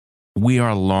we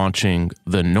are launching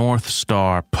the North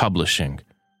Star Publishing,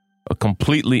 a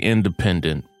completely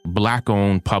independent,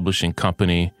 Black-owned publishing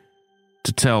company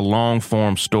to tell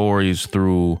long-form stories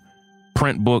through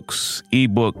print books,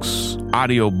 ebooks,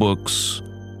 audiobooks,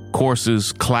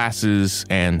 courses, classes,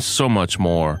 and so much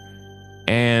more.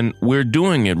 And we're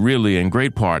doing it really in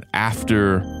great part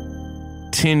after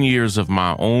 10 years of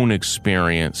my own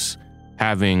experience,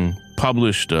 having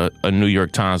published a New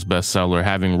York Times bestseller,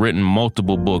 having written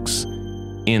multiple books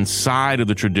inside of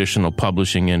the traditional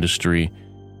publishing industry,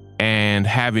 and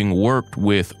having worked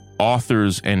with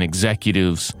authors and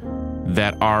executives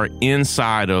that are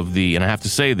inside of the, and I have to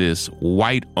say this,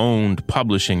 white-owned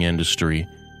publishing industry,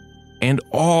 and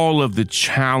all of the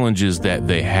challenges that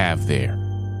they have there.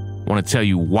 I want to tell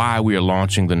you why we are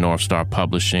launching the North Star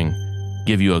Publishing,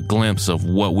 give you a glimpse of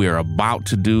what we're about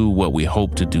to do, what we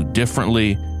hope to do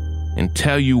differently, and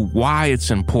tell you why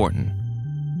it's important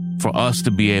for us to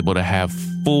be able to have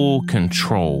full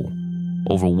control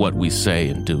over what we say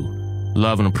and do.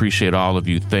 Love and appreciate all of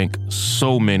you. Thank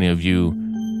so many of you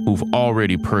who've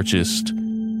already purchased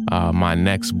my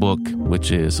next book, which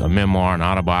is a memoir and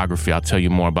autobiography. I'll tell you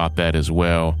more about that as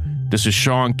well. This is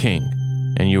Sean King,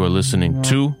 and you are listening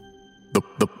to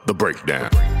The Breakdown.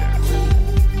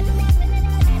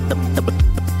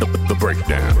 The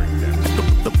Breakdown.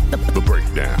 The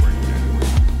Breakdown.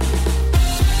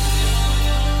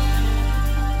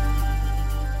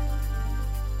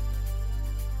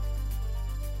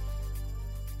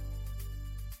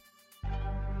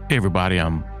 Hey everybody,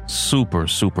 I'm super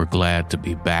glad to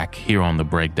be back here on The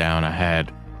Breakdown. I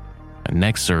had a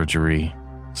neck surgery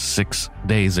 6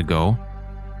 days ago,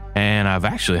 and I've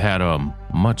actually had a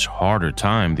much harder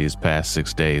time these past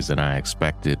 6 days than I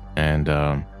expected,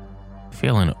 and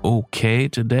feeling okay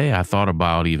today. I thought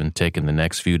about even taking the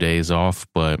next few days off,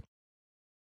 but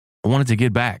I wanted to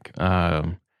get back.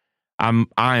 I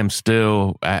am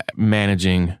still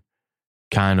managing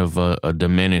kind of a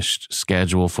diminished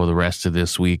schedule for the rest of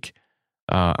this week.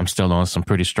 I'm still on some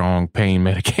pretty strong pain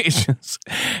medications,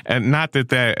 and not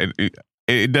that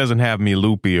it doesn't have me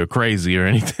loopy or crazy or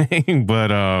anything, but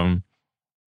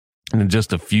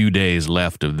just a few days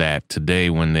left of that.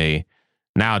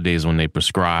 Nowadays when they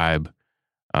prescribe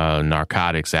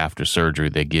narcotics after surgery,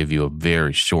 they give you a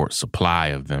very short supply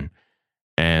of them,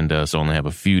 and so I only have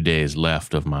a few days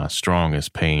left of my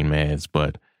strongest pain meds.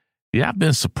 But yeah, I've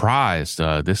been surprised.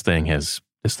 This thing has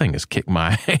kicked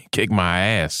my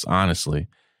ass, honestly.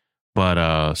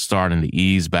 But starting to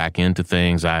ease back into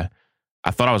things. I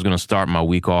thought I was going to start my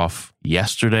week off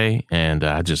yesterday, and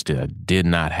I just did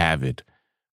not have it.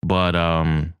 But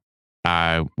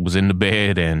I was in the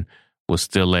bed and was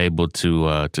still able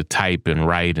to type and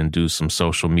write and do some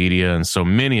social media. And so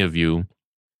many of you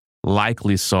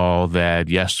likely saw that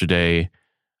yesterday.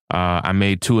 I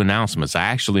made 2 announcements. I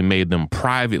actually made them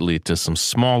privately to some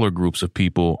smaller groups of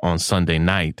people on Sunday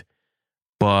night.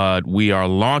 But we are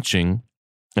launching,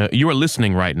 you are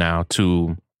listening right now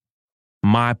to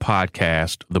my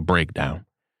podcast, The Breakdown.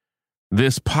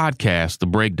 This podcast, The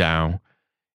Breakdown,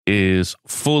 is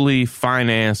fully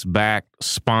financed, backed,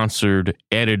 sponsored,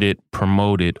 edited,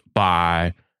 promoted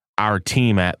by our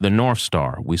team at the North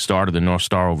Star. We started the North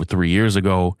Star over 3 years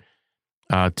ago.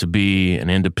 To be an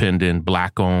independent,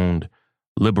 Black-owned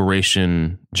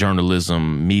liberation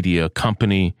journalism media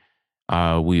company.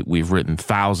 We've written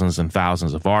thousands and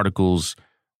thousands of articles.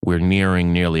 We're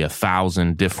nearing nearly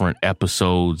 1,000 different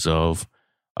episodes of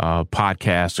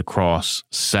podcasts across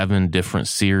 7 different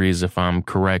series, if I'm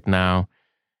correct now.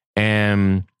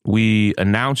 And we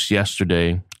announced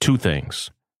yesterday 2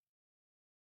 things.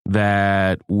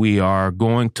 That we are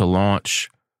going to launch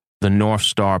the North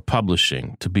Star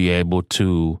Publishing to be able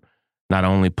to not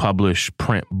only publish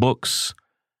print books,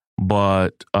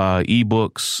 but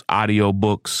ebooks,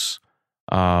 audiobooks,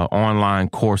 online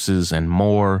courses, and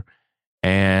more.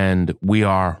 And we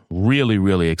are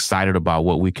really excited about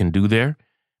what we can do there.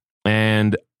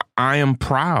 And I am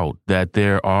proud that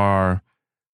there are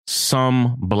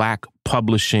some Black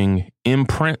publishing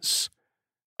imprints,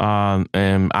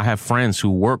 and I have friends who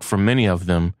work for many of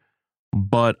them,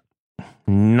 but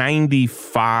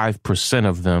 95%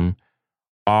 of them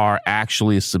are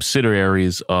actually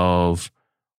subsidiaries of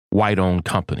white-owned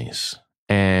companies.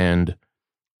 And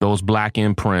those Black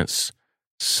imprints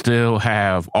still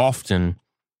have often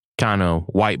kind of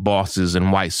white bosses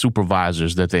and white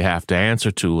supervisors that they have to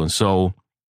answer to. And so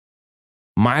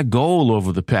my goal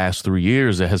over the past 3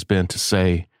 years has been to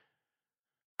say,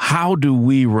 how do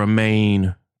we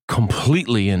remain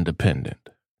completely independent?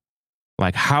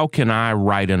 Like, how can I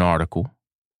write an article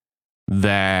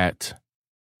that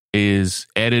is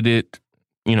edited,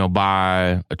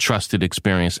 by a trusted,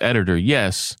 experienced editor,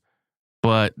 yes,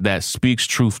 but that speaks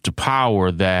truth to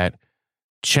power, that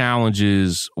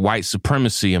challenges white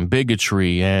supremacy and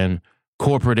bigotry and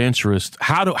corporate interest.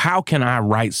 How can I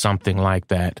write something like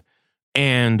that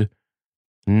and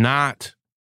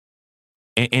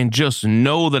just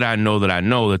know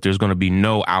that there's going to be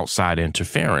no outside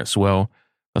interference? Well,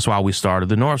 that's why we started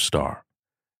the North Star.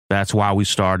 That's why we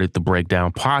started the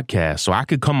Breakdown podcast. So I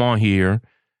could come on here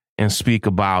and speak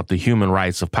about the human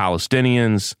rights of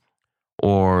Palestinians,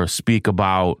 or speak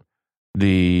about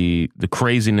the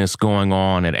craziness going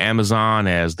on at Amazon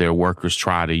as their workers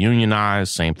try to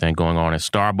unionize, same thing going on at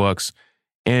Starbucks,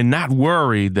 and not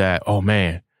worry that, oh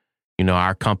man,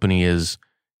 our company is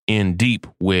in deep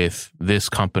with this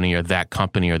company or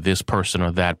this person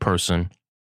or that person.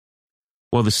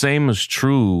 Well, the same is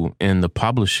true in the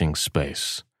publishing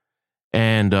space.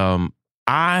 And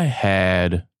I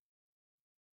had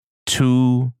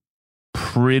two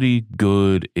pretty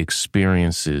good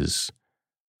experiences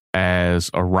as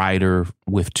a writer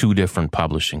with two different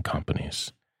publishing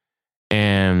companies.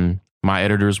 And my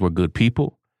editors were good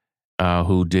people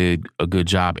who did a good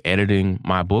job editing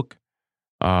my book,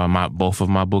 both of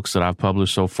my books that I've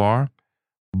published so far.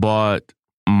 But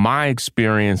my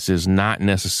experience is not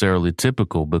necessarily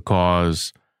typical,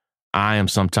 because I am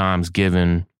sometimes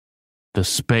given the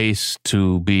space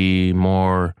to be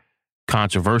more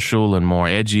controversial and more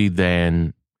edgy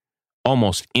than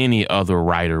almost any other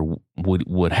writer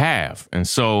would have. And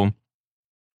so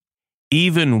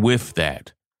even with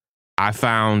that, I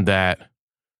found that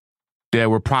there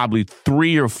were probably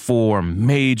 3 or 4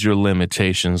 major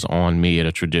limitations on me at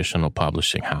a traditional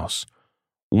publishing house.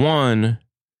 One,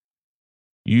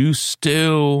 you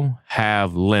still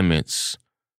have limits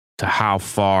to how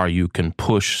far you can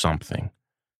push something,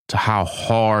 to how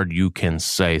hard you can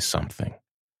say something.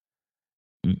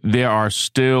 There are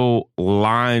still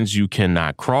lines you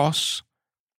cannot cross,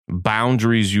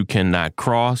 boundaries you cannot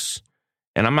cross.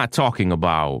 And I'm not talking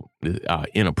about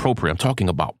inappropriate. I'm talking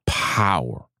about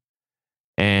power.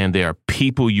 And there are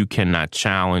people you cannot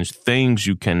challenge, things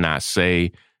you cannot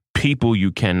say, people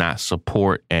you cannot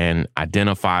support and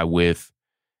identify with.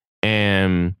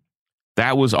 And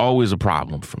that was always a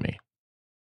problem for me.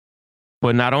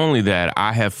 But not only that,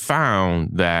 I have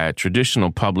found that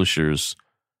traditional publishers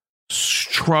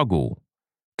struggle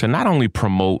to not only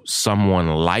promote someone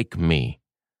like me,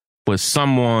 but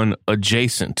someone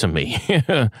adjacent to me.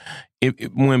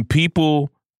 When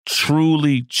people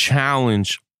truly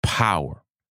challenge power,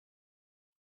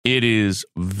 it is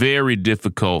very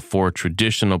difficult for a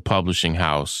traditional publishing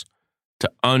house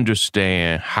to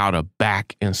understand how to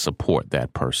back and support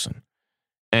that person.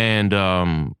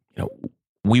 And,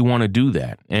 we want to do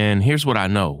that. And here's what I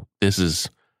know. This is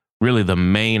really the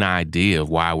main idea of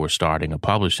why we're starting a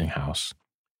publishing house.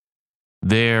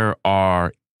 There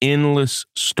are endless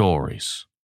stories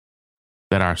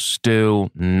that are still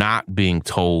not being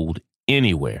told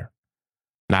anywhere.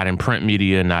 Not in print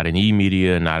media, not in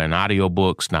e-media, not in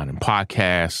audiobooks, not in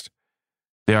podcasts.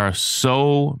 There are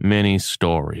so many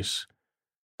stories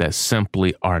that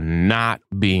simply are not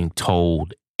being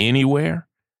told anywhere.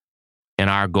 And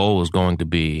our goal is going to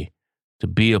be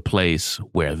a place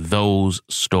where those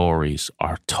stories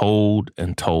are told,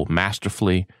 and told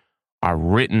masterfully, are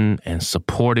written and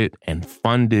supported and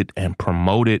funded and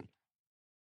promoted.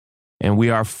 And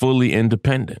we are fully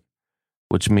independent,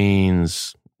 which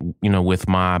means, with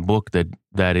my book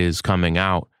that is coming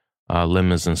out,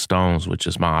 Lemons and Stones, which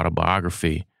is my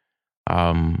autobiography,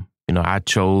 I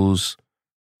chose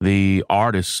the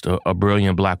artist, a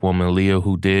brilliant Black woman, Leah,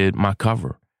 who did my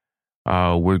cover.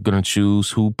 We're going to choose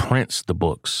who prints the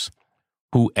books,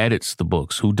 who edits the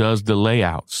books, who does the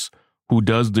layouts, who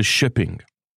does the shipping.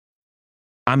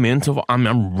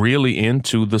 I'm really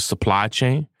into the supply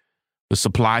chain. The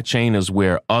supply chain is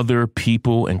where other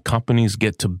people and companies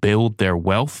get to build their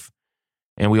wealth.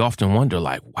 And we often wonder,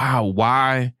 wow,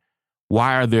 why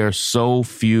are there so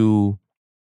few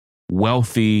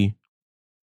wealthy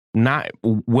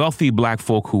Black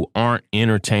folk who aren't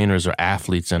entertainers or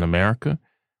athletes in America?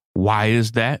 Why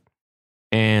is that?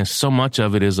 And so much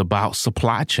of it is about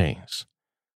supply chains.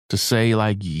 To say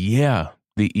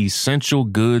the essential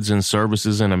goods and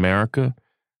services in America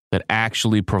that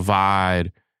actually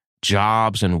provide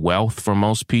jobs and wealth for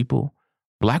most people,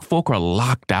 Black folk are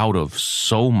locked out of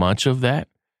so much of that.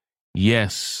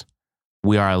 Yes,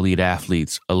 we are elite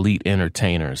athletes, elite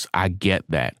entertainers. I get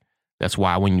that. That's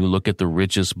why when you look at the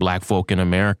richest Black folk in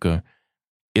America,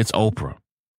 it's Oprah.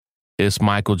 It's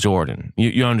Michael Jordan.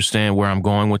 You understand where I'm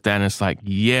going with that? And it's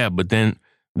but then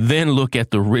look at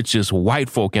the richest white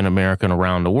folk in America and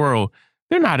around the world.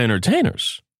 They're not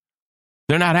entertainers.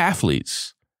 They're not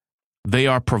athletes. They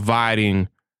are providing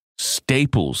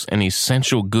staples and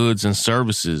essential goods and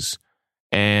services.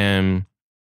 And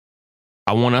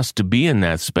I want us to be in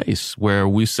that space where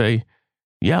we say,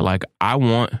 yeah, like I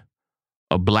want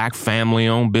a Black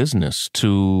family-owned business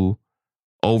to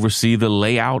oversee the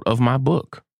layout of my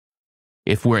book.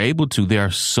 If we're able to, there are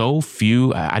so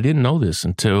few. I didn't know this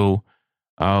until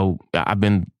I've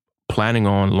been planning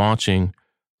on launching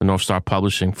the North Star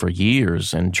Publishing for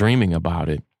years and dreaming about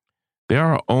it. There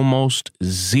are almost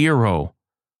zero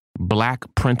Black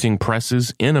printing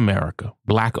presses in America,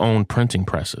 Black-owned printing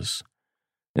presses.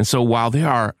 And so while there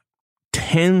are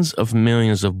tens of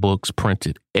millions of books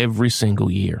printed every single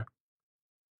year,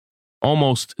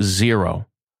 almost zero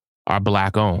are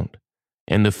Black-owned.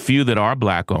 And the few that are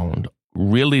Black-owned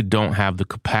really don't have the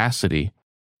capacity.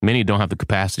 Many don't have the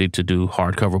capacity to do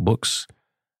hardcover books,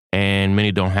 and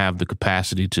many don't have the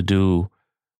capacity to do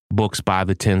books by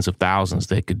the tens of thousands.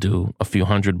 They could do a few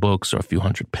hundred books or a few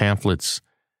hundred pamphlets.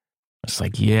 It's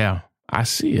like, yeah, I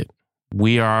see it.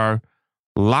 We are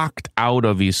locked out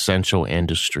of essential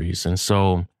industries. And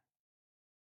so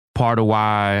part of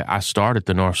why I started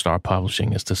the North Star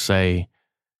Publishing is to say,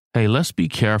 hey, let's be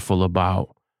careful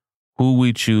about who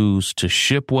we choose to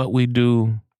ship what we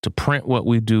do, to print what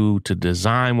we do, to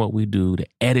design what we do, to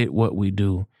edit what we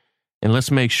do. And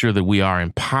let's make sure that we are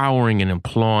empowering and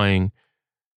employing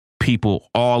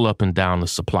people all up and down the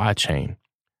supply chain.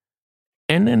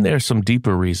 And then there's some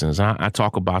deeper reasons. I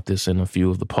talk about this in a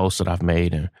few of the posts that I've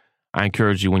made. And I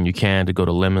encourage you when you can to go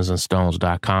to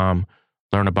lemonsandstones.com,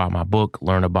 learn about my book,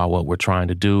 learn about what we're trying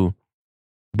to do.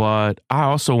 But I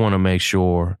also want to make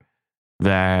sure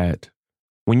that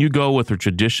when you go with a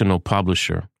traditional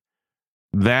publisher,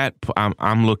 that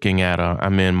I'm looking at,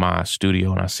 I'm in my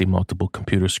studio and I see multiple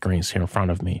computer screens here in front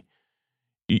of me.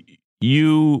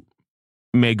 You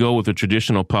may go with a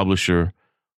traditional publisher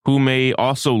who may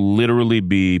also literally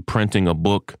be printing a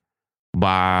book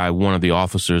by one of the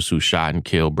officers who shot and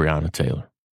killed Breonna Taylor.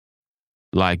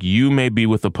 Like, you may be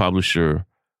with a publisher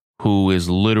who is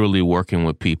literally working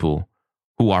with people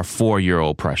who are for your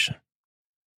oppression.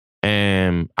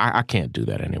 And I can't do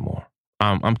that anymore.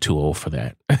 I'm too old for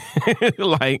that.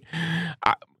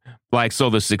 So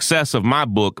the success of my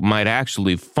book might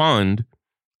actually fund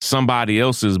somebody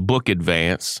else's book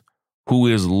advance who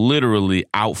is literally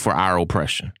out for our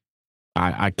oppression.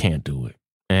 I can't do it.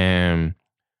 And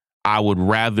I would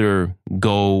rather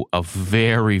go a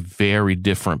very, very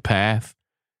different path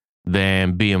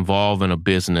than be involved in a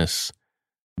business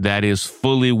that is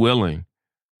fully willing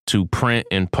to print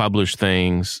and publish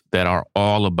things that are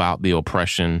all about the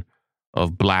oppression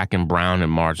of Black and brown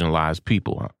and marginalized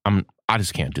people. I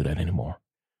just can't do that anymore.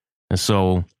 And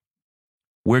so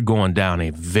we're going down a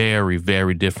very,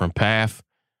 very different path.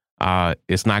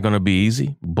 It's not going to be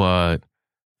easy, but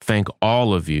thank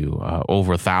all of you.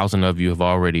 Over 1,000 of you have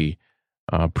already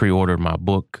pre-ordered my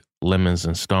book, Lemons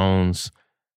and Stones.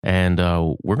 And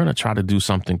we're going to try to do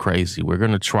something crazy. We're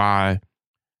going to try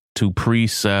to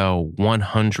pre-sell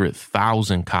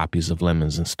 100,000 copies of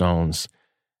Lemons and Stones.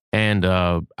 And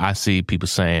I see people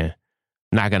saying,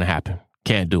 not going to happen.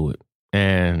 Can't do it.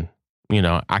 And,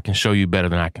 I can show you better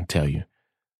than I can tell you.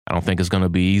 I don't think it's going to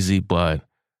be easy, but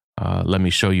let me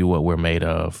show you what we're made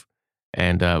of.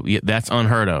 And that's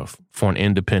unheard of for an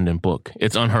independent book.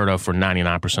 It's unheard of for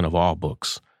 99% of all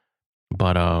books.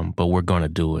 But we're going to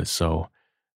do it. So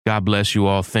God bless you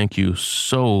all. Thank you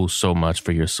so, so much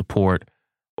for your support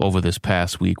over this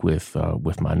past week with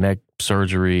my neck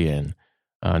surgery and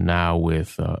now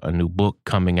with a new book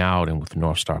coming out and with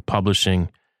North Star Publishing.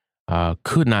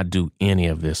 Could not do any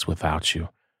of this without you.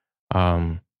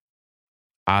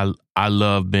 I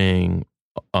love being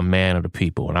a man of the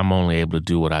people, and I'm only able to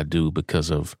do what I do because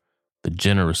of the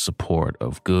generous support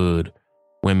of good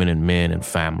women and men and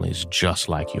families just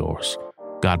like yours.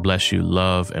 God bless you,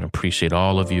 love, and appreciate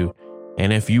all of you.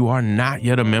 And if you are not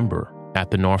yet a member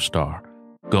at the North Star,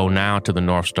 go now to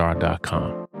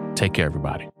thenorthstar.com. Take care,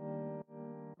 everybody.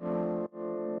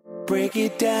 Break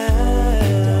it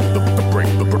down. The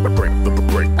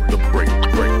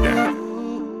breakdown.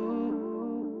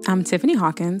 I'm Tiffany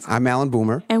Hawkins. I'm Alan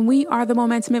Boomer. And we are the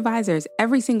Momentum Advisors.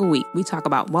 Every single week, we talk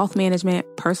about wealth management,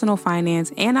 personal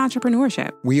finance, and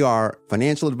entrepreneurship. We are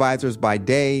financial advisors by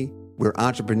day. We're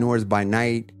entrepreneurs by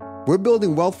night. We're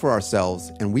building wealth for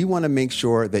ourselves, and we want to make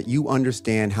sure that you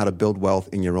understand how to build wealth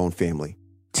in your own family.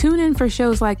 Tune in for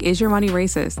shows like Is Your Money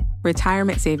Racist?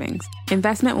 Retirement Savings,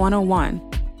 Investment 101.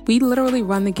 We literally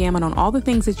run the gamut on all the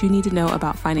things that you need to know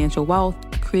about financial wealth,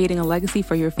 creating a legacy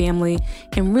for your family,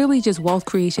 and really just wealth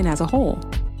creation as a whole.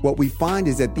 What we find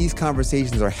is that these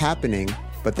conversations are happening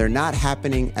but they're not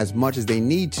happening as much as they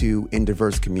need to in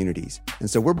diverse communities. And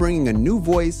so we're bringing a new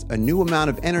voice, a new amount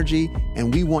of energy,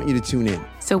 and we want you to tune in.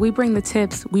 So we bring the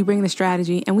tips, we bring the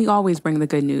strategy, and we always bring the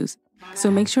good news.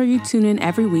 So make sure you tune in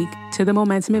every week to the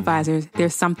Momentum Advisors.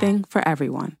 There's something for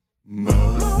everyone.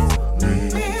 Momentum.